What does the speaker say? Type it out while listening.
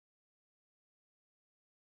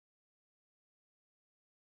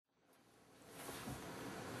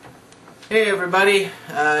Hey everybody,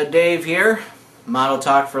 Dave here, Model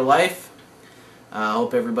Talk for Life.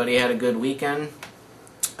 Hope everybody had a good weekend.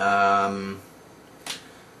 Getting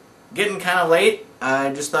kind of late.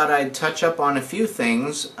 I just thought I'd touch up on a few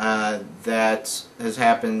things that has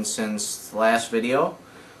happened since the last video.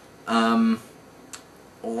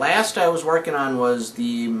 Last I was working on was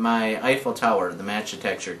my Eiffel Tower, the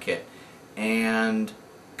Match-A-Texture kit, and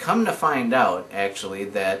come to find out actually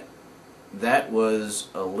that was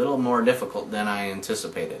a little more difficult than I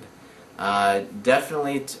anticipated.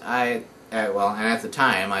 Definitely, and at the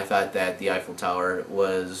time I thought that the Eiffel Tower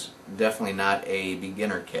was definitely not a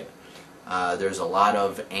beginner kit. There's a lot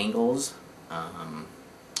of angles.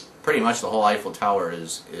 Pretty much the whole Eiffel Tower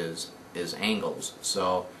is angles.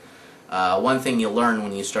 So one thing you learn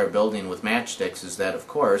when you start building with matchsticks is that, of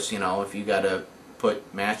course, you know, if you got to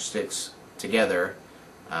put matchsticks together,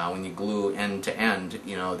 when you glue end to end,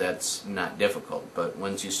 you know, that's not difficult. But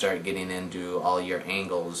once you start getting into all your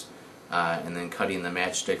angles and then cutting the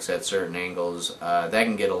matchsticks at certain angles, that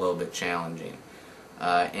can get a little bit challenging.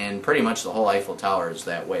 And pretty much the whole Eiffel Tower is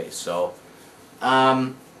that way. So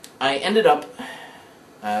I ended up,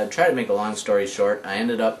 try to make a long story short, I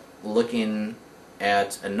ended up looking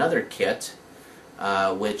at another kit,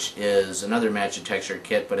 which is another Match-A-Texture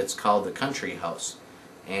kit, but it's called the Country House.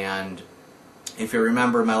 And if you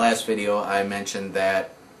remember my last video, I mentioned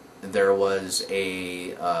that there was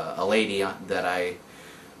a lady that I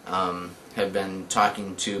have been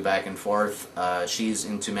talking to back and forth. She's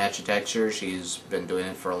into Match-A-Texture. She's been doing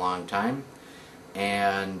it for a long time,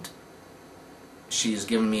 and she's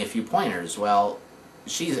given me a few pointers. Well,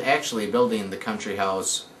 she's actually building the Country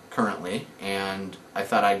House currently, and I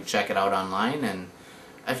thought I'd check it out online, and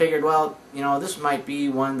I figured, well, you know, this might be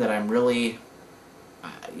one that I'm really,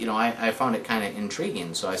 you know, I found it kind of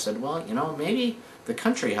intriguing. So I said, well, you know, maybe the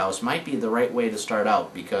Country House might be the right way to start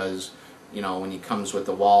out, because, you know, when it comes with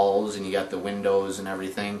the walls and you got the windows and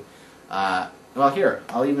everything. Well, here,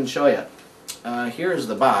 I'll even show you. Here's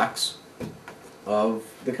the box of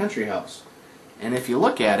the Country House. And if you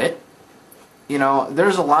look at it, you know,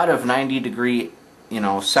 there's a lot of 90-degree, you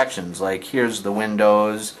know, sections. Like, here's the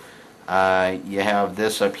windows. You have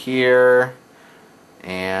this up here,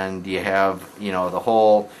 and you have, you know, the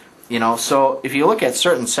whole, you know, so if you look at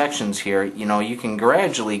certain sections here, you know, you can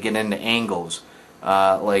gradually get into angles,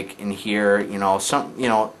 like in here, you know, you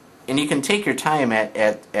know, and you can take your time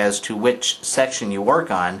as to which section you work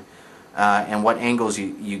on, and what angles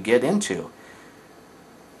you get into.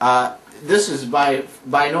 This is by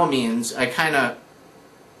no means, I kind of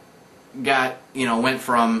got, you know, went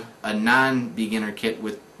from a non-beginner kit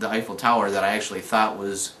with the Eiffel Tower that I actually thought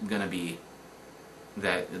was going to be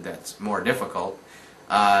that's more difficult,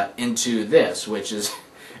 into this, which is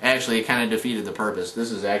actually kind of defeated the purpose.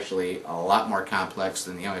 This is actually a lot more complex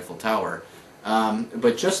than the Eiffel Tower,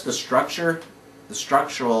 but just the structure, the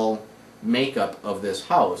structural makeup of this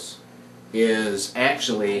house is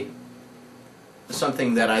actually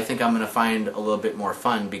something that I think I'm going to find a little bit more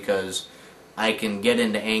fun, because I can get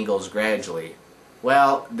into angles gradually.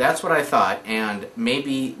 Well, that's what I thought, and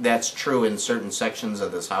maybe that's true in certain sections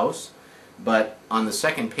of this house, but on the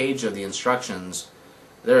second page of the instructions,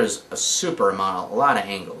 there's a lot of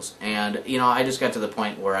angles. And, you know, I just got to the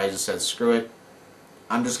point where I just said, screw it,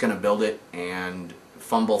 I'm just going to build it and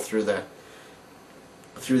fumble through the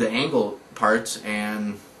angle parts,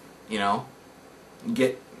 and, you know,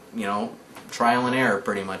 get, you know, trial and error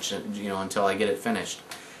pretty much, you know, until I get it finished.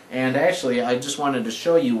 And actually, I just wanted to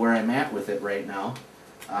show you where I'm at with it right now.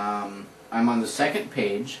 I'm on the second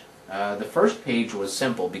page. The first page was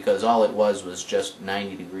simple, because all it was just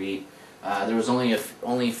 90-degree. There was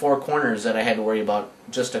only 4 corners that I had to worry about,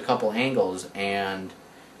 just a couple angles, and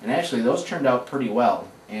actually those turned out pretty well.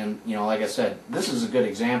 And, you know, like I said, this is a good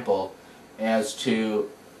example as to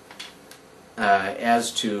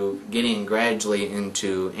getting gradually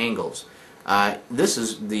into angles. This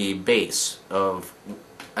is the base of,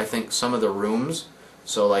 I think, some of the rooms.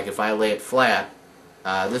 So like if I lay it flat,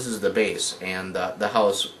 this is the base, and the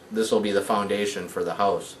house, this will be the foundation for the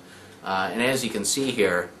house. And as you can see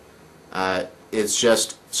here, it's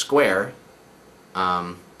just square.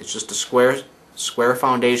 It's just a square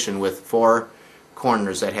foundation with 4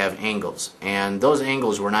 corners that have angles, and those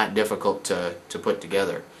angles were not difficult to put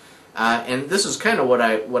together. And this is kind of what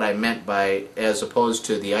I meant by, as opposed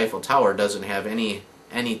to the Eiffel Tower doesn't have any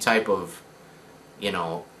type of, you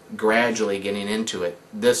know, gradually getting into it.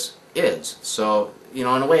 This is. So, you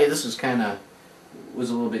know, in a way, this is was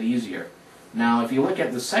a little bit easier. Now, if you look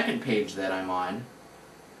at the second page that I'm on,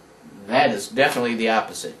 that is definitely the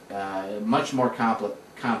opposite. Much more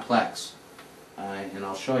complex. And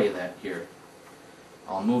I'll show you that here.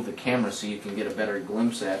 I'll move the camera so you can get a better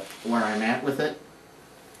glimpse at where I'm at with it.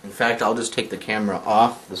 In fact, I'll just take the camera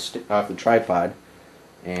off the tripod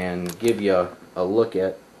and give you a look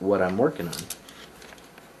at what I'm working on.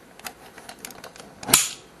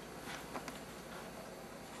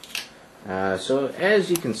 So as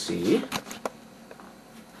you can see,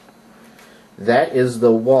 that is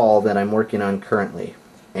the wall that I'm working on currently.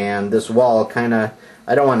 And this wall kind of,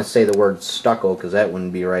 I don't want to say the word stucco because that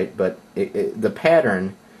wouldn't be right, but the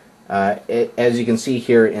pattern, as you can see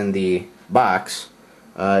here in the box,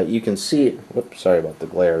 you can see, whoops, sorry about the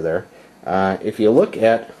glare there. If you look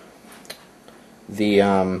at the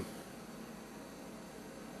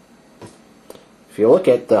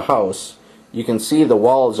house, you can see the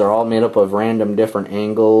walls are all made up of random different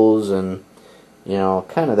angles, and you know,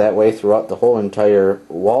 kind of that way throughout the whole entire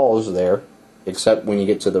walls there, except when you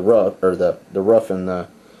get to the roof, or the roof and the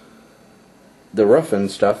roof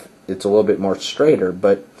and stuff, it's a little bit more straighter.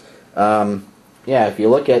 But yeah, if you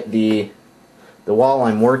look at the wall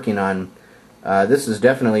I'm working on, this is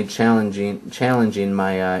definitely challenging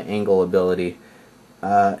my angle ability,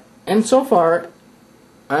 and so far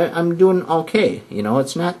I'm doing okay. You know,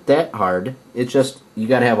 it's not that hard. It's just you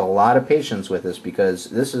got to have a lot of patience with this because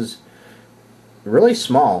this is really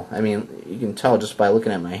small. I mean, you can tell just by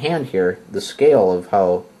looking at my hand here the scale of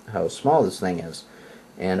how small this thing is.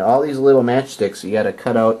 And all these little matchsticks you got to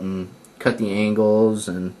cut out and cut the angles,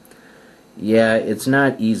 and yeah, it's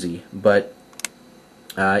not easy, but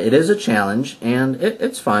it is a challenge, and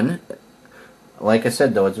it's fun. Like I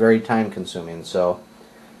said, though, it's very time consuming. So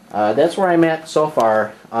that's where I'm at so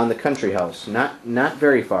far on the country house. Not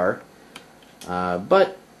very far,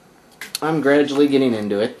 but I'm gradually getting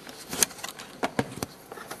into it.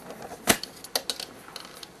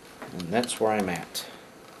 And that's where I'm at.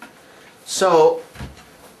 So,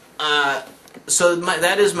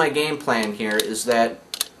 that is my game plan here, is that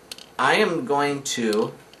I am going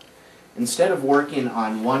to, instead of working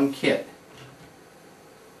on one kit,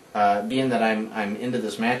 being that I'm into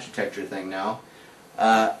this match detector thing now,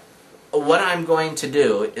 what I'm going to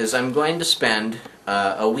do is I'm going to spend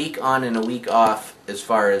a week on and a week off as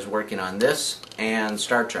far as working on this and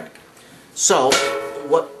Star Trek. So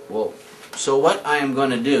what I am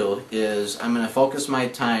going to do is I'm going to focus my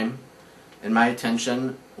time and my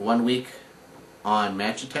attention 1 week on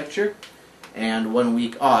match detector and 1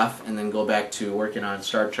 week off, and then go back to working on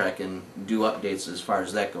Star Trek and do updates as far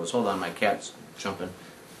as that goes. Hold on, my cat's jumping.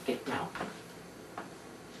 Get now.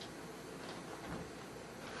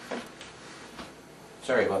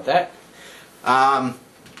 Sorry about that.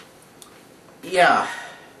 Yeah.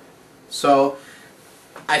 So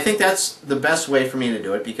I think that's the best way for me to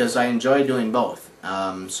do it because I enjoy doing both.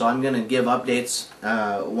 So I'm going to give updates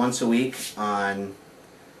once a week on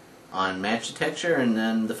match detector, and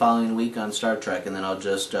then the following week on Star Trek, and then I'll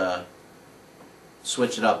just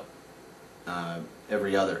switch it up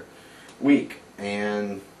every other week,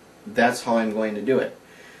 and that's how I'm going to do it.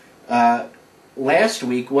 Last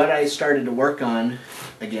week, what I started to work on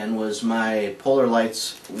again was my Polar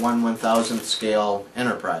Lights 1/1000th scale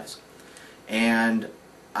Enterprise, and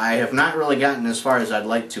I have not really gotten as far as I'd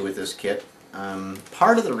like to with this kit.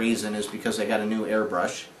 Part of the reason is because I got a new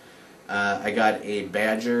airbrush. I got a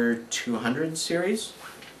Badger 200 series,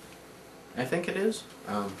 I think it is.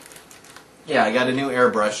 Yeah, I got a new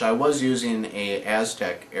airbrush. I was using a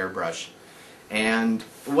Aztec airbrush and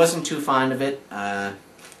wasn't too fond of it.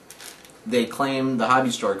 They claimed, the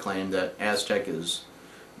hobby store claimed, that Aztec is,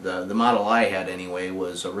 the model I had anyway,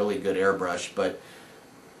 was a really good airbrush, but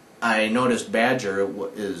I noticed Badger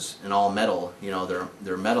is an all metal, you know,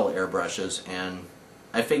 they're metal airbrushes, and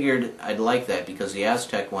I figured I'd like that because the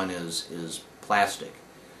Aztec one is plastic.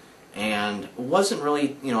 And it wasn't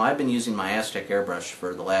really, you know, I've been using my Aztec airbrush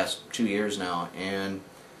for the last 2 years now, and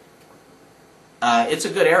it's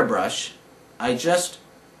a good airbrush. I just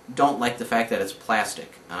don't like the fact that it's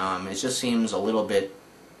plastic. It just seems a little bit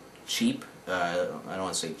cheap. I don't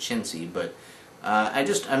want to say chintzy, but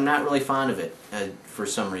I'm not really fond of it for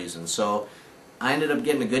some reason. So I ended up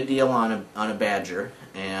getting a good deal on a Badger,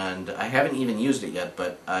 and I haven't even used it yet,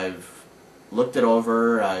 but I've looked it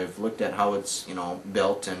over. I've looked at how it's, you know,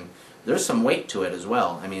 built, and there's some weight to it as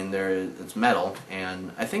well. I mean, it's metal,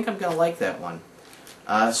 and I think I'm going to like that one.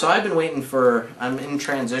 So I've been waiting I'm in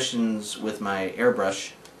transitions with my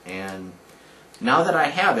airbrush, and now that I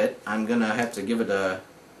have it, I'm going to have to give it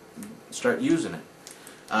start using it.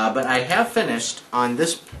 But I have finished on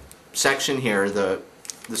this section here, the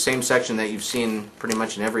same section that you've seen pretty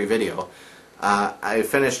much in every video. I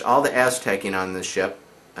finished all the Aztecing on this ship.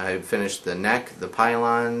 I've finished the neck, the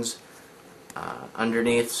pylons,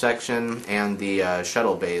 underneath section, and the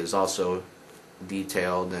shuttle bay is also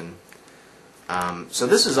detailed, and so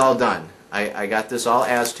this is all done. I got this all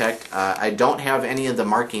Aztec. I don't have any of the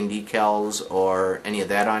marking decals or any of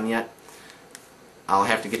that on yet. I'll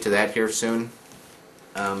have to get to that here soon.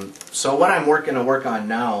 So what I'm going to work on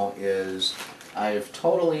now is I've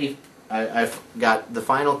got the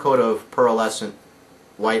final coat of pearlescent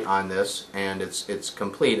white on this, and it's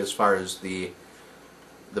complete as far as the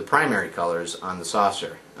primary colors on the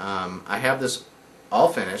saucer. I have this all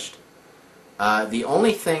finished. The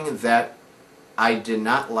only thing that I did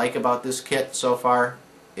not like about this kit so far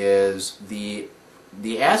is the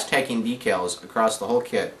Aztecing decals across the whole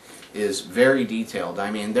kit is very detailed.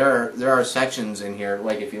 I mean, there are sections in here,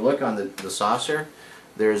 like if you look on the saucer,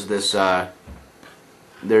 there's this like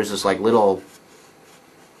little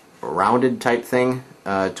rounded type thing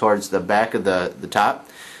towards the back of the top.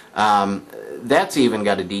 That's even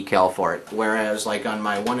got a decal for it, whereas like on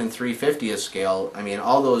my 1 3/50th scale, I mean,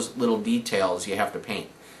 all those little details you have to paint.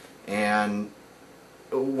 And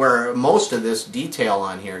where most of this detail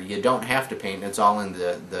on here you don't have to paint, it's all in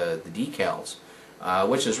the decals,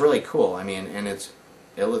 which is really cool. I mean, and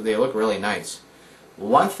they look really nice.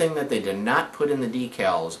 One thing that they did not put in the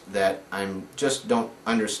decals that I'm just don't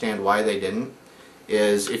understand why they didn't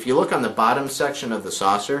is if you look on the bottom section of the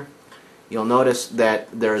saucer, you'll notice that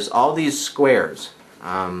there's all these squares,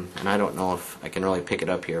 and I don't know if I can really pick it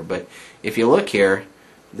up here, but if you look here,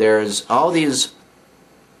 there's all these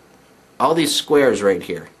squares right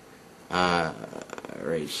here,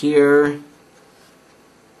 right here,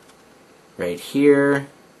 right here.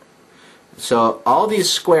 So all these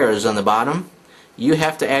squares on the bottom, you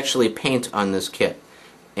have to actually paint on this kit.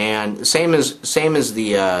 And same as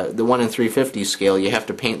the 1 3/50 scale, you have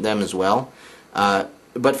to paint them as well.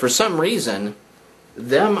 But for some reason,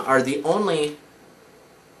 them are the only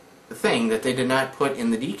thing that they did not put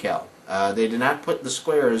in the decal. They did not put the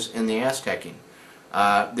squares in the Aztecing.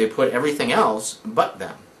 They put everything else but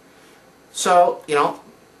them. So, you know,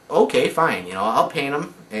 okay, fine. You know, I'll paint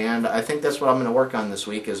them, and I think that's what I'm going to work on this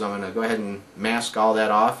week. Is I'm going to go ahead and mask all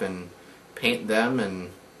that off and paint them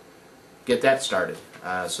and get that started.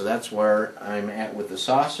 So that's where I'm at with the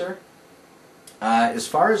saucer. As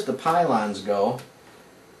far as the pylons go,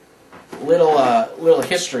 little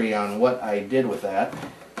history on what I did with that.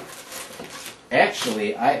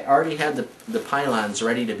 Actually, I already had the pylons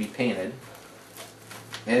ready to be painted.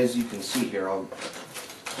 As you can see here, I'll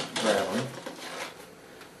grab them.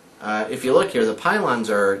 If you look here, the pylons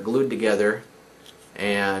are glued together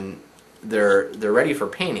and they're ready for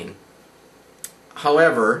painting.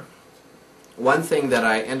 However, one thing that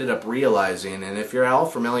I ended up realizing, and if you're all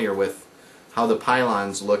familiar with how the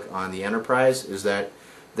pylons look on the Enterprise, is that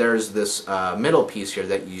there's this middle piece here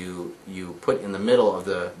that you put in the middle of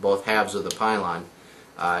both halves of the pylon,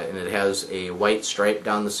 and it has a white stripe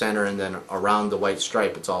down the center, and then around the white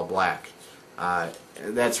stripe it's all black.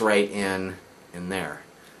 That's right in there.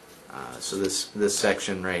 So this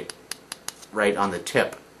section right on the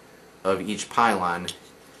tip of each pylon,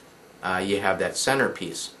 you have that center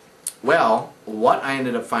piece. Well, what I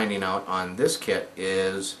ended up finding out on this kit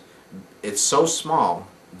is it's so small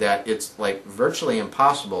that it's like virtually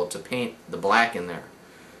impossible to paint the black in there.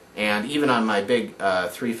 And even on my big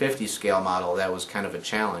 350 scale model, that was kind of a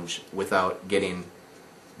challenge without getting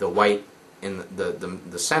the white in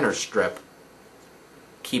the center strip,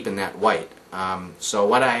 keeping that white. So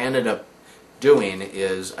what I ended up doing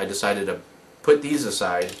is I decided to put these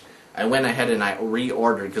aside. I went ahead and I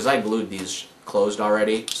reordered, because I glued these closed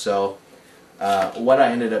already. So what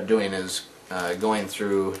I ended up doing is going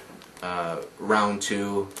through round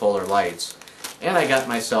 2 polar lights, and I got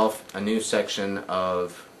myself a new section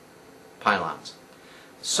of pylons.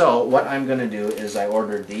 So what I'm going to do is I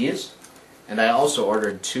ordered these, and I also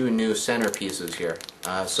ordered 2 new center pieces here.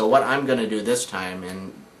 So what I'm going to do this time,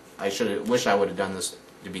 and I wish I would have done this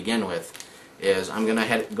to begin with, is I'm going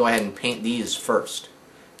to go ahead and paint these first.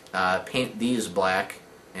 Paint these black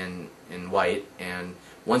and white, and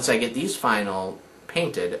once I get these final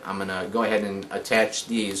painted, I'm going to go ahead and attach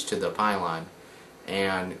these to the pylon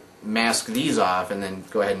and mask these off, and then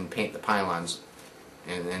go ahead and paint the pylons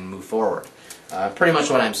and move forward. Pretty much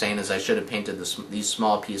what I'm saying is I should have painted these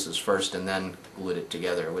small pieces first and then glued it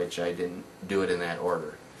together, which I didn't do it in that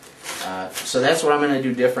order. So that's what I'm going to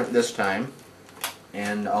do different this time,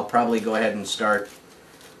 and I'll probably go ahead and start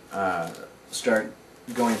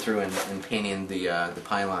going through and painting the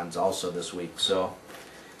pylons also this week. So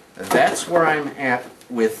that's where I'm at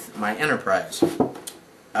with my Enterprise.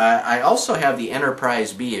 I also have the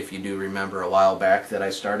Enterprise B, if you do remember a while back that I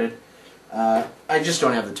started. I just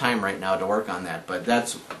don't have the time right now to work on that, but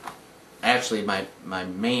that's actually my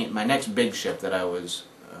next big ship that I was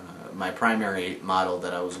my primary model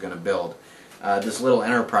that I was going to build. This little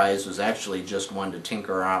Enterprise was actually just one to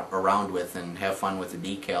tinker around with and have fun with the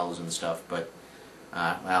decals and stuff, but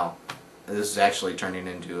well, this is actually turning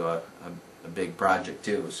into a big project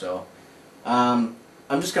too. So I'm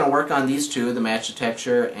just going to work on these two, the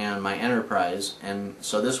Match-A-Texture and my Enterprise, and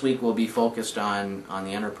so this week we'll be focused on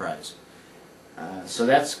the Enterprise. So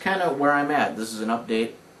that's kind of where I'm at. This is an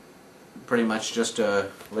update, pretty much just to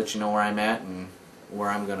let you know where I'm at and where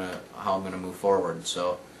how I'm gonna move forward.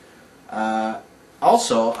 So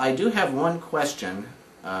also, I do have one question,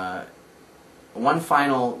 one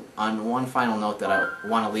final note that I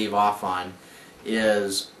want to leave off on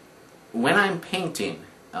is when I'm painting.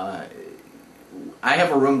 I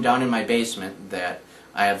have a room down in my basement that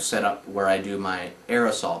I have set up where I do my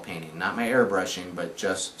aerosol painting, not my airbrushing, but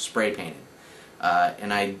just spray painting.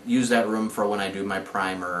 And I use that room for when I do my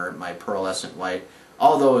primer, my pearlescent white.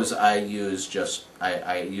 All those I use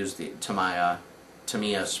I use the Tamiya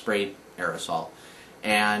spray aerosol.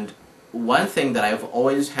 And one thing that I've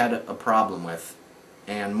always had a problem with,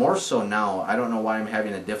 and more so now, I don't know why I'm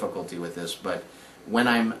having a difficulty with this, but when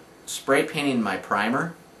I'm spray painting my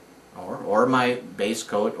primer, or my base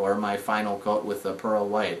coat, or my final coat with the pearl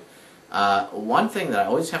white, one thing that I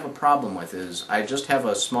always have a problem with is I just have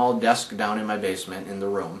a small desk down in my basement in the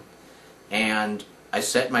room, and I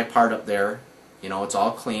set my part up there. You know, it's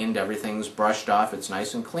all cleaned, everything's brushed off, it's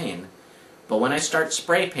nice and clean. But when I start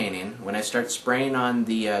spray painting, when I start spraying on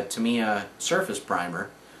the Tamiya surface primer,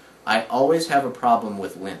 I always have a problem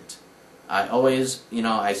with lint. I always, you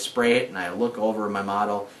know, I spray it and I look over my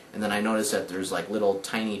model, and then I notice that there's like little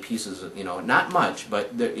tiny pieces of, you know, not much,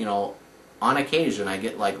 but you know, on occasion I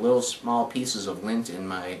get like little small pieces of lint in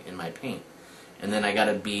my paint, and then I got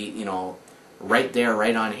to be, you know, right there,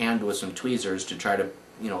 right on hand with some tweezers to try to,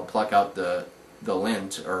 you know, pluck out the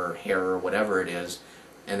lint or hair or whatever it is,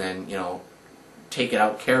 and then, you know, take it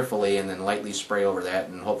out carefully and then lightly spray over that,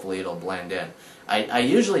 and hopefully it'll blend in. I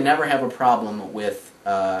usually never have a problem with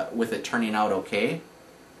it turning out okay,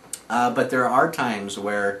 but there are times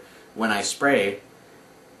where when I spray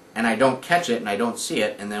and I don't catch it and I don't see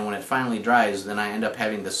it, and then when it finally dries, then I end up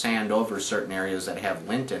having to sand over certain areas that have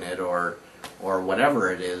lint in it or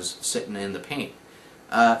whatever it is sitting in the paint.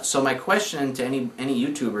 So my question to any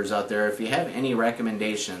YouTubers out there, if you have any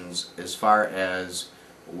recommendations as far as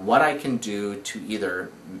what I can do to either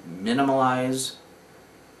minimize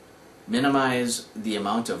the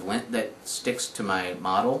amount of lint that sticks to my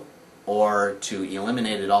model, or to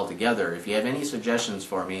eliminate it altogether. If you have any suggestions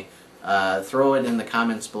for me, throw it in the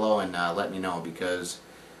comments below and let me know, because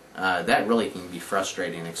that really can be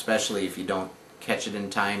frustrating, especially if you don't catch it in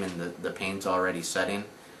time and the paint's already setting.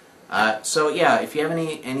 So yeah, if you have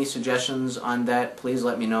any suggestions on that, please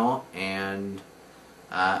let me know, and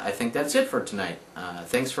I think that's it for tonight.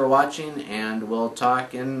 Thanks for watching, and we'll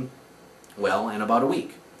talk in about a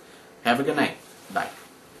week. Have a good night. Bye.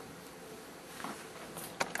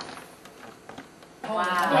 Wow.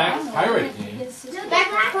 Back pirate game. Back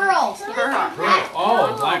pearls.